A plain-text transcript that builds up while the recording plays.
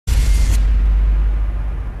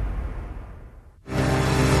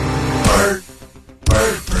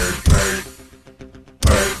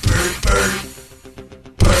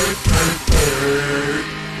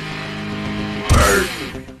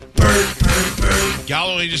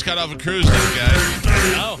Galloway just got off a cruise, this guy.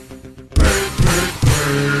 Oh.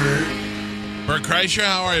 Bert Kreischer,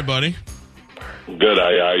 how are you, buddy? Good. How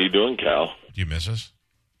are you doing, Cal? Do you miss us?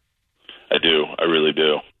 I do. I really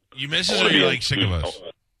do. You miss us, or are you like sick of us?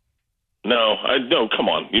 No, come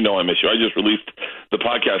on. You know I miss you. I just released the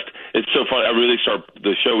podcast. It's so fun. I released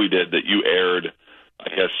the show we did that you aired, I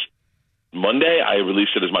guess, Monday. I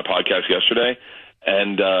released it as my podcast yesterday.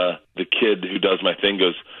 And the kid who does my thing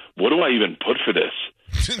goes, what do I even put for this?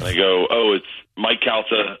 And I go, oh, it's Mike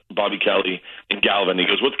Calta, Bobby Kelly, and Galvin. He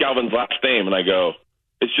goes, what's Galvin's last name? And I go,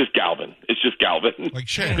 it's just Galvin. It's just Galvin. Like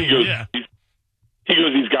Shane. He goes, yeah. He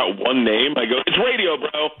goes, he's got one name. I go, it's radio,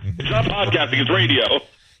 bro. It's not podcasting, it's radio.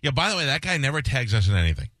 Yeah, by the way, that guy never tags us in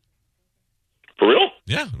anything. For real?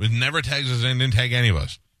 Yeah, it never tags us in, didn't tag any of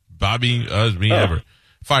us. Bobby, us, me, ever.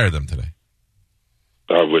 Fire them today.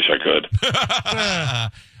 I wish I could.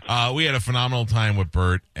 We had a phenomenal time with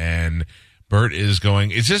Bert, and Bert is going.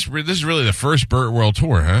 This is really the first Bert World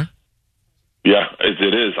Tour, huh? Yeah,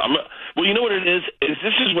 it is. Well, you know what it is?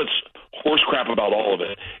 This is what's horse crap about all of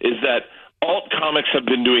it, is that alt comics have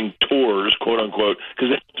been doing tours, quote unquote, because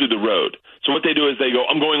they do the road. So what they do is they go,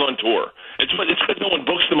 I'm going on tour. It's because no one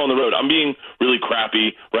books them on the road. I'm being really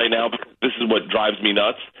crappy right now, because this is what drives me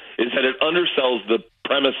nuts, is that it undersells the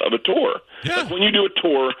premise of a tour. Yeah. Like when you do a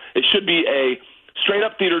tour, it should be a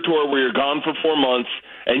straight-up theater tour where you're gone for 4 months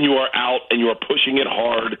and you are out and you are pushing it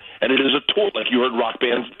hard, and it is a tour like you heard rock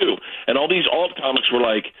bands do. And all these alt comics were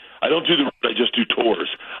like, I don't do the road, I just do tours.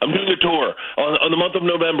 I'm doing a tour on the month of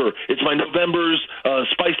November. It's my November's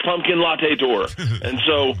spiced pumpkin latte tour.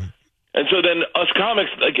 And so then us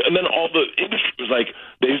comics, like, and then all the industry was like,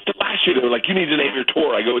 last year they were like, you need to name your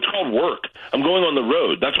tour. I go, it's called work. I'm going on the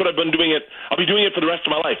road. That's what I've been doing it. I'll be doing it for the rest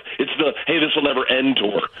of my life. It's the, hey, this will never end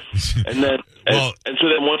tour. And then, and so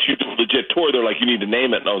then once you do a legit tour, they're like, you need to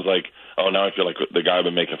name it. And I was like, oh, now I feel like the guy I've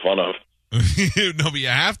been making fun of. No, but you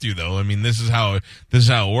have to, though. I mean, this is how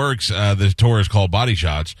it works. The tour is called Body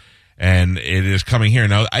Shots, and it is coming here.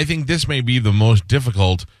 Now, I think this may be the most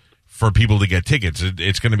difficult for people to get tickets.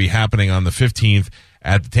 It's going to be happening on the 15th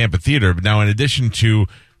at the Tampa Theater. But now, in addition to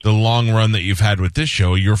the long run that you've had with this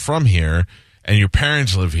show, you're from here, and your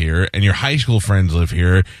parents live here, and your high school friends live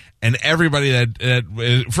here, and everybody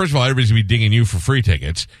that first of all, everybody's going to be dinging you for free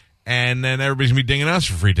tickets, and then everybody's going to be dinging us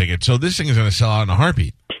for free tickets. So this thing is going to sell out in a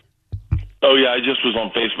heartbeat. Oh, yeah, I just was on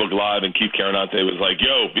Facebook Live, and Keith Carinate was like,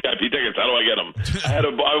 yo, VIP tickets, how do I get them? I had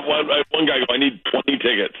one guy go, I need 20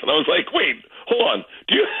 tickets. And I was like, wait, hold on.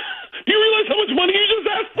 Do you realize how much money you just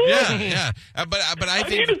asked for? Yeah. But I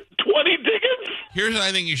think... I need 20 tickets? Here's what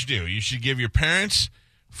I think you should do. You should give your parents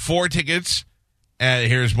 4 tickets.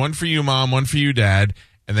 Here's one for you, Mom, one for you, Dad,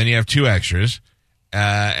 and then you have 2 extras,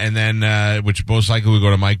 and then which most likely will go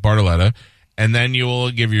to Mike Bartoletta. And then you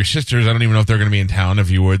will give your sisters, I don't even know if they're going to be in town,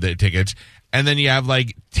 if you were the tickets. And then you have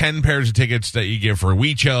like 10 pairs of tickets that you give for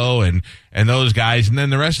Weecho and those guys. And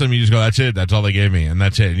then the rest of them, you just go, that's it. That's all they gave me. And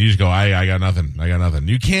that's it. And you just go, I got nothing. I got nothing.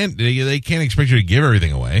 You can't, they can't expect you to give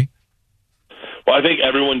everything away. Well, I think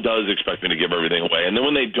everyone does expect me to give everything away. And then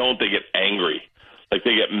when they don't, they get angry. Like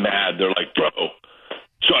they get mad. They're like, bro,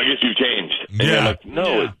 so I guess you've changed. And Yeah. I'm like,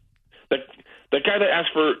 no, that guy that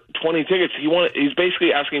asked for 20 tickets, he's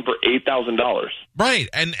basically asking for $8,000. Right.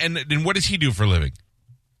 And what does he do for a living?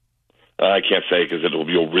 I can't say because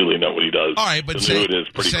you'll really know what he does. All right, but You'll know who it is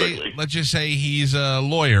pretty quickly. Let's just say he's a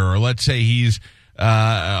lawyer, or let's say he's,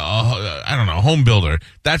 I don't know, a home builder.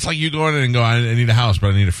 That's like you going in and go, I need a house,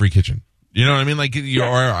 but I need a free kitchen. You know what I mean? Like,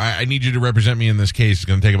 I need you to represent me in this case. It's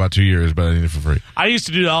going to take about 2 years, but I need it for free. I used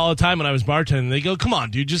to do that all the time when I was bartending. They go, come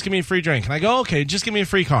on, dude, just give me a free drink. And I go, okay, just give me a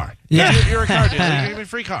free car. Yeah. You're a car dealer. You give me a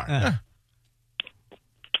free car. Yeah.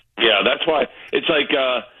 Yeah, that's why. It's like,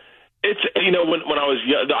 it's, you know, when I was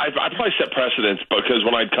young, I probably set precedents because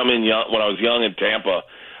when I'd come in when I was young in Tampa,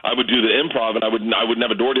 I would do the Improv and I would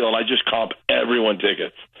have a door deal and I'd just comp everyone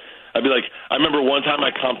tickets. I'd be like, I remember one time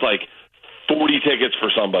I comped like 40 tickets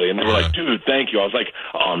for somebody, and they were like, dude, thank you. I was like,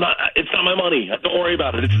 oh, it's not my money. Don't worry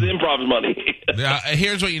about it. It's the Improv's money. Yeah,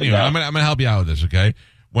 here's what you do. I'm gonna help you out with this, okay?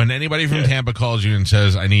 When anybody from Tampa calls you and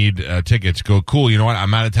says, I need tickets, go, cool, you know what?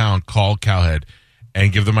 I'm out of town. Call Cowhead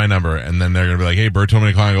and give them my number, and then they're going to be like, hey, Bert told me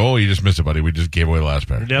to call. I go, oh, you just missed it, buddy. We just gave away the last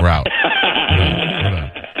pair. Yep. We're out.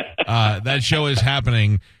 We're done. That show is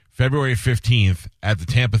happening February 15th at the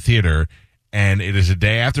Tampa Theater, and it is a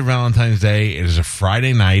day after Valentine's Day. It is a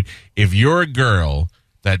Friday night. If you're a girl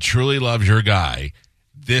that truly loves your guy,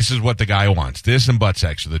 this is what the guy wants. This and butt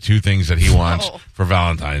sex are the 2 things that he wants for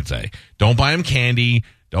Valentine's Day. Don't buy him candy.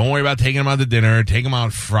 Don't worry about taking him out to dinner. Take him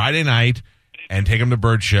out Friday night and take him to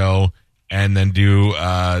Bert's show and then do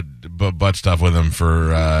butt stuff with him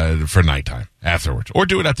for nighttime afterwards, or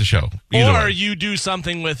do it at the show. Either Or way. you do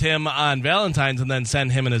something with him on Valentine's and then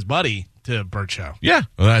send him and his buddy to Bert Show. Yeah,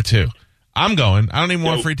 well, that too. I'm going. I don't even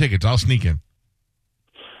want free tickets. I'll sneak in.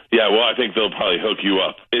 Yeah, well, I think they'll probably hook you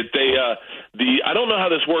up. I don't know how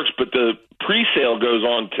this works, but the pre-sale goes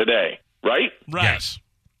on today, right? Right. Yes.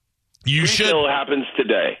 You Pre-sale happens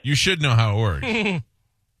today. You should know how it works.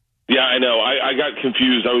 Yeah, I know. I got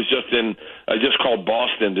confused. I just called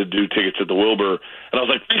Boston to do tickets at the Wilbur, and I was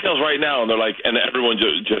like, pre-sale's right now, and they're like, and everyone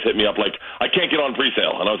just hit me up like, I can't get on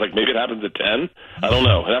pre-sale, and I was like, maybe it happens at 10. I don't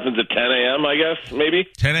know. It happens at 10 a.m. I guess maybe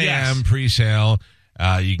 10 a.m. Yes. pre-sale.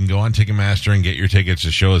 You can go on Ticketmaster and get your tickets.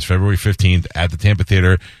 The show is February 15th at the Tampa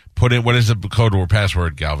Theater. Put in, what is the code or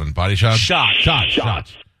password, Galvin? Body shots? Shots. Okay.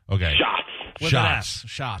 shots. With an S.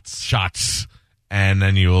 Shots. Shots. And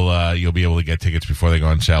then you'll be able to get tickets before they go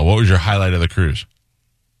on sale. What was your highlight of the cruise?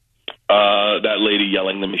 That lady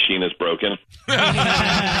yelling, "The machine is broken."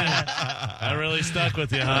 That really stuck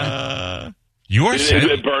with you, huh? You are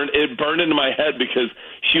It burned into my head because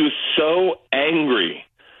she was so angry.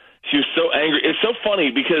 She was so angry. It's so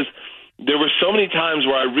funny because there were so many times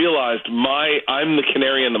where I realized I'm the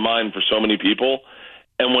canary in the mine for so many people,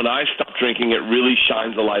 and when I stop drinking, it really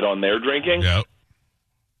shines a light on their drinking. Yep.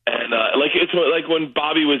 And it's like when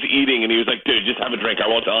Bobby was eating, and he was like, "Dude, just have a drink. I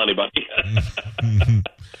won't tell anybody."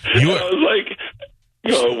 I was like,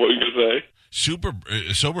 "Oh, what are you gonna say?"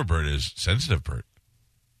 Sober Bert is sensitive Bert.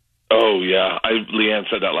 Oh yeah, Leanne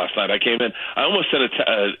said that last night. I came in. I almost sent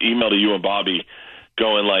an email to you and Bobby,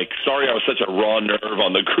 going like, "Sorry, I was such a raw nerve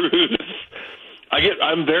on the cruise."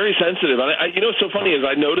 I'm very sensitive. You know what's so funny is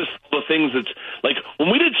I noticed the things that's like when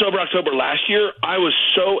we did Sober October last year, I was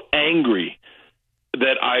so angry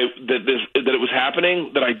that it was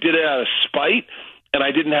happening that I did it out of spite, and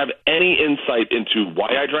I didn't have any insight into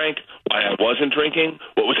why I drank, why I wasn't drinking,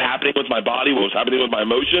 what was happening with my body, what was happening with my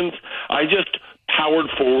emotions. I just powered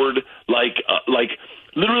forward like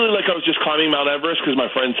literally like I was just climbing Mount Everest because my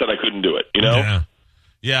friend said I couldn't do it. You know?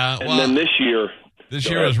 Yeah. And then this year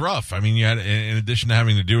was rough. I mean, you had, in addition to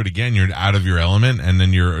having to do it again, you're out of your element, and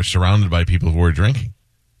then you're surrounded by people who are drinking.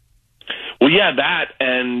 Well, yeah, that,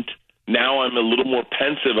 and now I'm a little more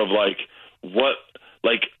pensive of what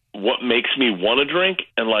makes me want to drink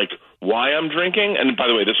and like why I'm drinking. And by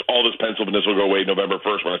the way, all this pensiveness will go away November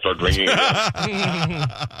 1st when I start drinking again.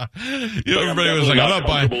 Everybody was like, I'm not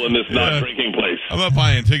buying in this not drinking place. I'm not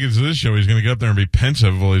buying tickets to this show. He's going to get up there and be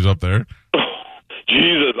pensive while he's up there.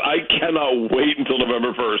 Jesus, I cannot wait until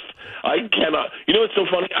November 1st. I cannot. You know what's so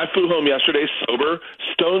funny? I flew home yesterday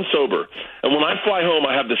stone sober. And when I fly home,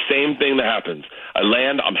 I have the same thing that happens. I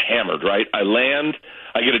land, I'm hammered, right? I land,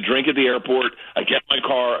 I get a drink at the airport, I get my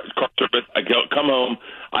car service, come home,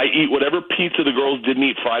 I eat whatever pizza the girls didn't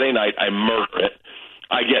eat Friday night, I murder it.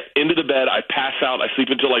 I get into the bed, I pass out, I sleep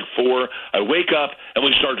until like 4, I wake up, and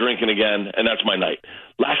we start drinking again, and that's my night.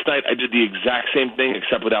 Last night, I did the exact same thing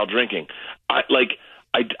except without drinking. I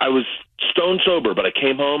was stone sober, but I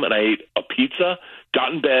came home and I ate a pizza,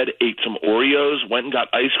 got in bed, ate some Oreos, went and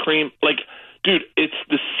got ice cream. Like, dude, it's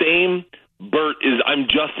the same. Bert I'm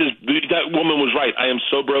just as, that woman was right. I am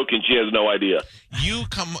so broken, she has no idea. You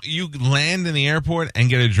land in the airport and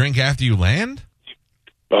get a drink after you land?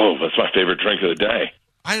 Oh, that's my favorite drink of the day.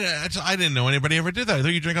 I didn't know anybody ever did that. I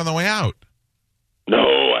thought you drink on the way out.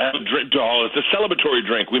 No, I have a drink. Oh, it's a celebratory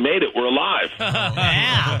drink. We made it. We're alive.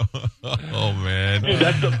 Oh, man. Dude,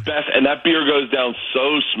 that's the best. And that beer goes down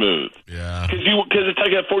so smooth. Yeah. Because it's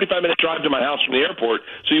like a 45-minute drive to my house from the airport,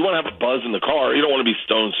 so you want to have a buzz in the car. You don't want to be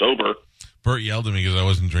stone sober. Bert yelled at me because I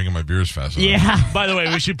wasn't drinking my beers fast enough. Yeah. By the way,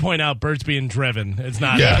 we should point out Bert's being driven. It's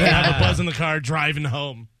not have a buzz in the car driving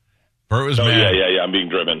home. Bert was mad. Yeah, I'm being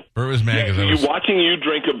driven. Bert was mad because watching you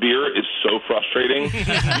drink a beer is so frustrating.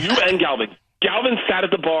 You and Galvin. Galvin sat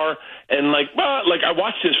at the bar and I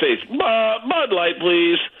watched his face. Bud Light,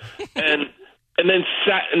 please, and then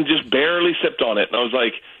sat and just barely sipped on it. And I was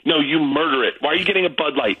like, no, you murder it. Why are you getting a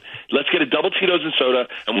Bud Light? Let's get a double Tito's and soda,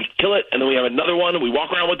 and we kill it, and then we have another one, and we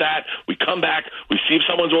walk around with that. We come back, we see if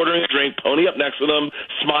someone's ordering a drink, pony up next to them,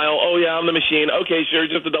 smile. Oh yeah, I'm the machine. Okay, sure,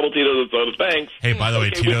 just a double Tito's and soda. Thanks. Hey, by the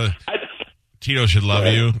way, Tito should love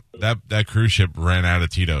you. That cruise ship ran out of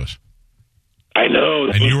Tito's. I know.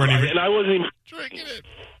 And you weren't even... And I wasn't even... drinking it.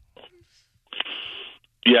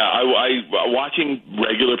 Yeah, I watching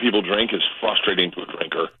regular people drink is frustrating to a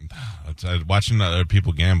drinker. Watching other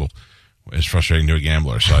people gamble is frustrating to a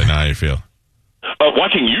gambler, so I know how you feel.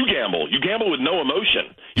 Watching you gamble. You gamble with no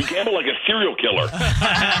emotion. You gamble like a serial killer.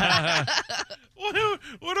 What do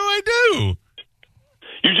I do?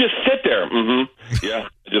 You just sit there. Mm-hmm. Yeah,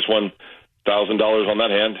 I just won $1,000 on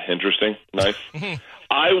that hand. Interesting. Nice.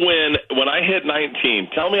 I win when I hit 19.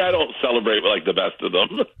 Tell me I don't celebrate like the best of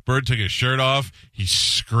them. Bert took his shirt off. He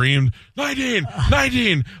screamed, 19,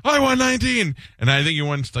 19, I won 19. And I think you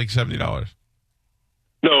won like $70.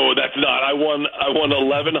 No, that's not. I won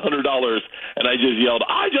 $1,100, and I just yelled,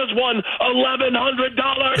 I just won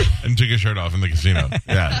 $1,100. And took his shirt off in the casino.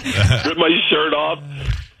 Yeah. Ripped my shirt off.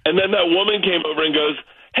 And then that woman came over and goes,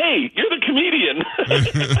 hey, you're the comedian.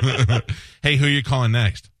 Hey, who are you calling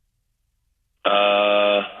next?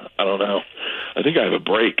 I don't know. I think I have a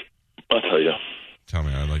break. I'll tell you. Tell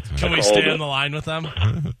me. I'd like to know. Can we stay on the line with them?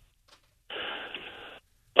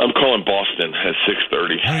 I'm calling Boston at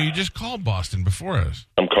 6:30. Oh, you just called Boston before us.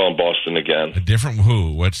 I'm calling Boston again. A different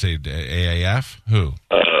who? What's say AAF? Who?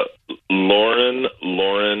 Lauren,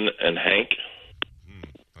 and Hank.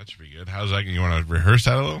 That should be good. How's that? You want to rehearse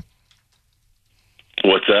that a little?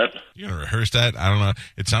 What's that? You want to rehearse that? I don't know.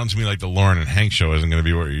 It sounds to me like the Lauren and Hank show isn't going to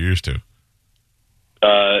be what you're used to.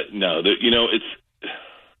 No. It's...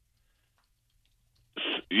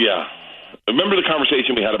 Yeah. Remember the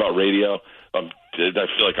conversation we had about radio? I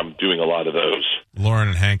feel like I'm doing a lot of those. Lauren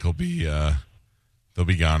and Hank will be they'll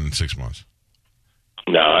be gone in 6 months.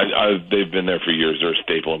 No, they've been there for years. They're a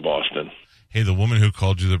staple in Boston. Hey, the woman who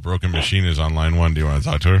called you the broken machine is on line 1. Do you want to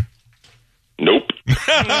talk to her? Nope.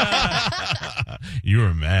 You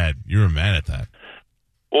were mad. You were mad at that.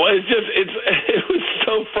 Well, it was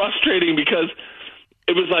so frustrating because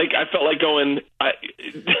it was like I felt like going.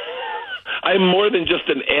 I'm more than just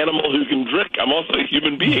an animal who can drink. I'm also a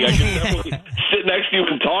human being. I can definitely sit next to you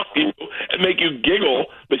and talk to you and make you giggle.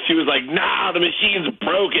 But she was like, nah, the machine's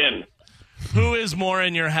broken. Who is more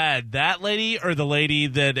in your head, that lady or the lady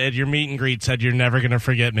that at your meet and greet said you're never going to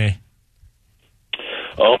forget me?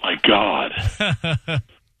 Oh, my God.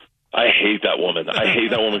 I hate that woman. I hate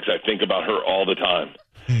that woman because I think about her all the time.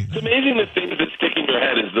 It's amazing the things that stick in your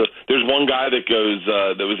head. There's one guy that goes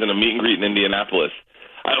that was in a meet and greet in Indianapolis.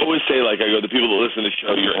 I always say, like, I go, the people that listen to the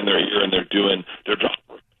show, and they're here and they're dropping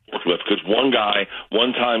forklift. Because one guy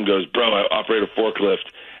one time goes, bro, I operate a forklift,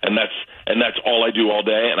 and that's all I do all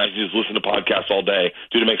day, and I just listen to podcasts all day.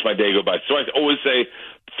 Dude, it makes my day go by. So I always say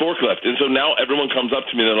forklift. And so now everyone comes up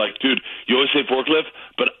to me, and they're like, dude, you always say forklift,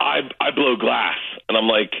 but I blow glass. And I'm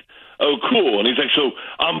like, oh, cool. And he's like, so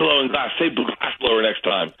I'm blowing glass. Say glass blower next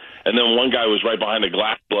time. And then one guy was right behind a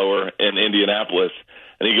glass blower in Indianapolis,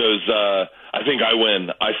 and he goes, I think I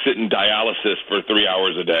win. I sit in dialysis for 3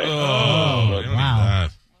 hours a day. Oh, wow.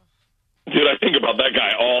 Dude, I think about that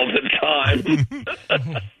guy all the time.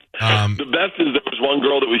 The best is there was one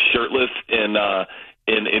girl that was shirtless in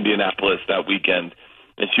Indianapolis that weekend,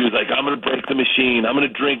 and she was like, I'm going to break the machine. I'm going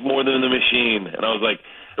to drink more than the machine. And I was like,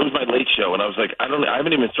 it was my late show, and I was like, I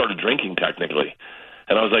haven't even started drinking technically.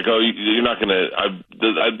 And I was like, oh, you're not going to,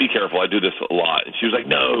 I'd be careful. I do this a lot. And she was like,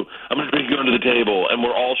 no, I'm going to drink you under the table. And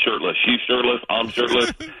we're all shirtless. She's shirtless. I'm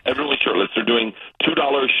shirtless. Everyone's shirtless. They're doing $2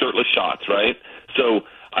 shirtless shots, right? So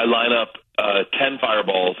I line up 10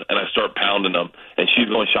 fireballs, and I start pounding them. And she's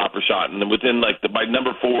going shot for shot. And then within, like, by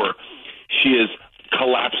number 4, she is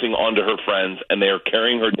collapsing onto her friends, and they are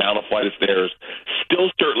carrying her down a flight of stairs,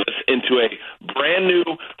 still shirtless, into a brand new,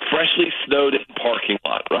 freshly snowed parking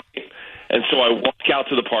lot, right? And so I walk out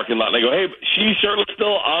to the parking lot, and I go, hey, she's shirtless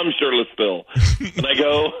still? I'm shirtless still. And I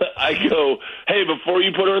go, hey, before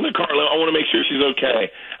you put her in the car, I want to make sure she's okay.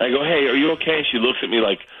 And I go, hey, are you okay? And she looks at me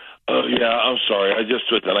like, oh, yeah, I'm sorry. I just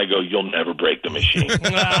took that. And I go, you'll never break the machine.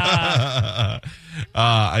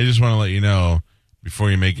 I just want to let you know,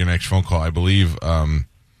 before you make your next phone call, I believe Lauren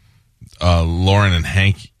and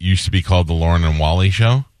Hank used to be called the Lauren and Wally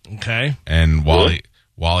Show. Okay. And Wally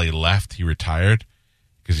left. He retired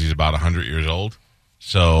because he's about 100 years old.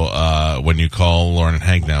 So when you call Lauren and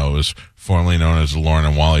Hank now, it was formerly known as the Lauren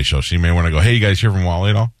and Wally Show. So you may want to go, hey, you guys hear from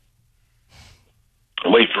Wally at all?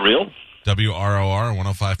 Wait, for real? WROR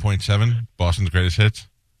 105.7, Boston's Greatest Hits.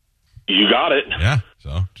 You got it. Yeah,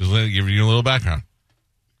 so just give you a little background.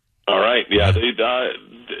 All right, yeah.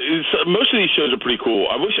 Most of these shows are pretty cool.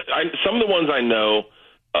 Some of the ones I know,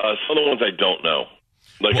 some of the ones I don't know.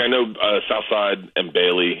 Like I know Southside and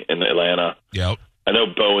Bailey in Atlanta. Yep. I know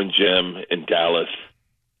Bo and Jim in Dallas.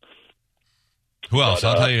 Who else?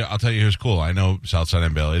 I'll tell you who's cool. I know Southside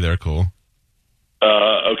and Bailey. They're cool.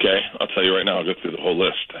 Okay, I'll tell you right now. I'll go through the whole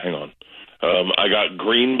list. Hang on. I got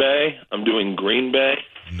Green Bay. I'm doing Green Bay.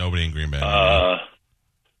 Nobody in Green Bay.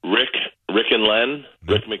 Rick and Len.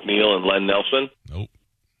 Nope. Rick McNeil and Len Nelson. Nope.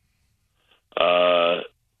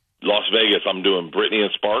 Las Vegas. I'm doing Brittany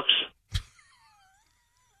and Sparks.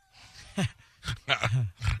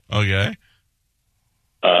 Okay.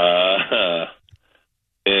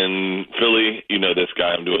 In Billy, you know this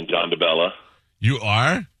guy. I'm doing John DeBella. You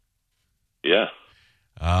are? Yeah.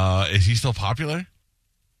 Is he still popular?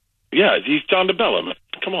 Yeah, he's John DeBella, man.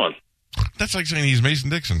 Come on. That's like saying he's Mason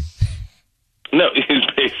Dixon. No, he's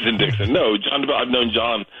Mason Dixon. No, John DeBella. I've known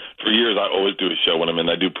John for years. I always do a show when I'm in.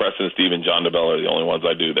 I do Preston and Steve and John DeBella are the only ones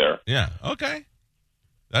I do there. Yeah. Okay.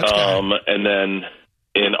 That's good. And then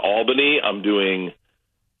in Albany, I'm doing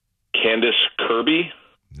Candace Kirby.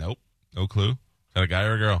 Nope. No clue. Is that a guy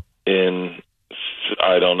or a girl?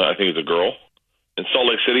 I don't know. I think it's a girl. In Salt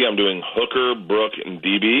Lake City, I'm doing Hooker, Brooke, and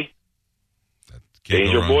DB.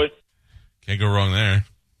 Danger Boy. Can't go wrong there.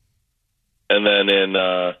 And then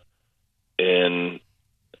and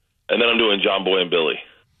then I'm doing John Boy and Billy.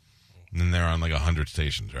 And then they're on like 100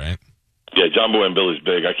 stations, right? Yeah, John Boy and Billy's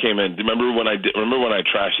big. I came in. Remember when I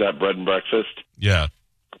trashed that bread and breakfast? Yeah.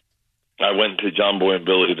 I went to John Boy and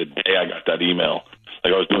Billy the day I got that email.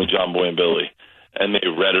 Like I was doing John Boy and Billy, and they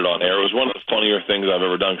read it on air. It was one of the funnier things I've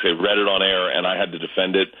ever done because they read it on air, and I had to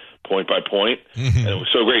defend it point by point, and it was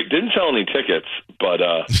so great. Didn't sell any tickets, but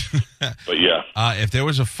yeah. If there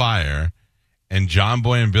was a fire and John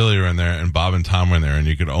Boy and Billy were in there and Bob and Tom were in there and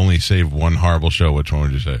you could only save one horrible show, which one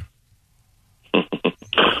would you save?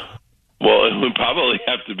 Well, it would probably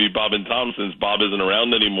have to be Bob and Tom since Bob isn't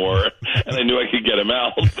around anymore, and I knew I could get him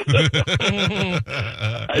out.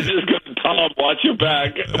 I just go, Tom, watch your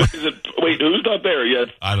back. Wait, who's not there yet?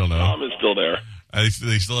 I don't know. Tom is still there. They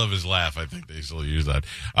still have his laugh. I think they still use that.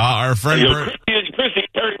 Our friend Bert, Chrissy,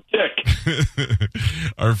 carry tick.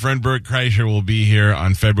 Our friend Bert Kreischer will be here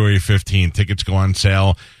on February 15th. Tickets go on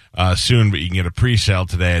sale soon, but you can get a pre-sale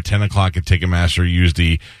today at 10 o'clock at Ticketmaster. Use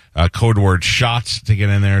the code word SHOTS to get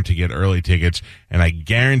in there to get early tickets. And I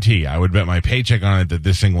guarantee, I would bet my paycheck on it, that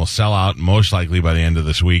this thing will sell out most likely by the end of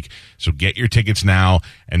this week. So get your tickets now.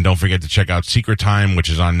 And don't forget to check out Secret Time, which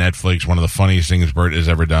is on Netflix. One of the funniest things Bert has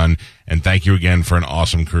ever done. And thank you again for an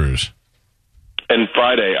awesome cruise. And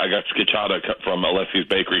Friday, I got scachata from Alessi's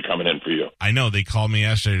Bakery coming in for you. I know. They called me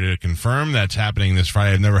yesterday to confirm that's happening this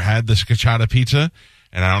Friday. I've never had the scachata pizza,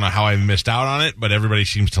 and I don't know how I missed out on it, but everybody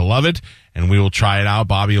seems to love it, and we will try it out.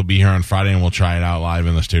 Bobby will be here on Friday, and we'll try it out live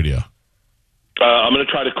in the studio. I'm going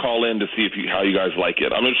to try to call in to see how you guys like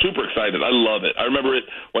it. I'm super excited. I love it. I remember it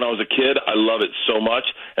when I was a kid. I love it so much,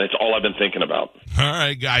 and it's all I've been thinking about. All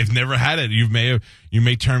right, guys, never had it. You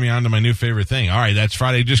may turn me on to my new favorite thing. All right, that's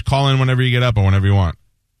Friday. Just call in whenever you get up or whenever you want.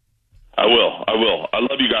 I will. I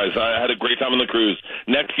love you guys. I had a great time on the cruise.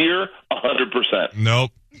 Next year, 100%.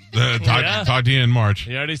 Nope. Talk to you in March.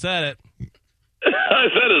 You already said it. I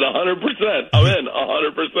said it, 100%. I'm in,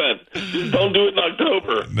 100%. Just don't do it in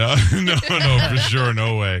October. No, for sure.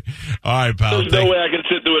 No way. All right, pal. There's no way I can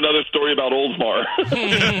sit through another story about Oldsmar.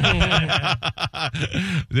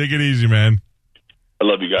 Take it easy, man. I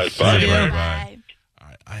love you guys. Bye. Bye. All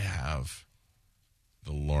right, I have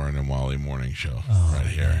the Lauren and Wally morning show right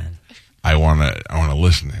here. Man. I want to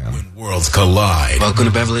listen to him. When worlds collide. Welcome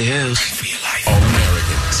to Beverly Hills. All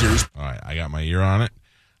American. Series. All right, I got my ear on it.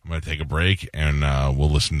 I'm going to take a break, and we'll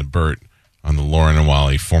listen to Bert on the Lauren and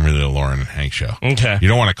Wally, formerly the Lauren and Hank show. Okay. You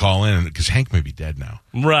don't want to call in, because Hank may be dead now.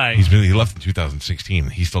 Right. He left in 2016,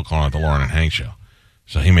 and he's still calling it the Lauren and Hank show.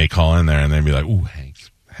 So he may call in there and then be like, ooh,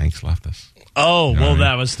 Hank's left us. Oh, you know well, I mean?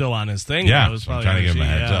 that was still on his thing. Yeah, was so I'm trying to give him a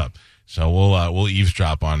heads up. So we'll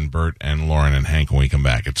eavesdrop on Bert and Lauren and Hank when we come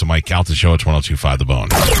back. It's the Mike Calta Show. It's 102.5 The Bone.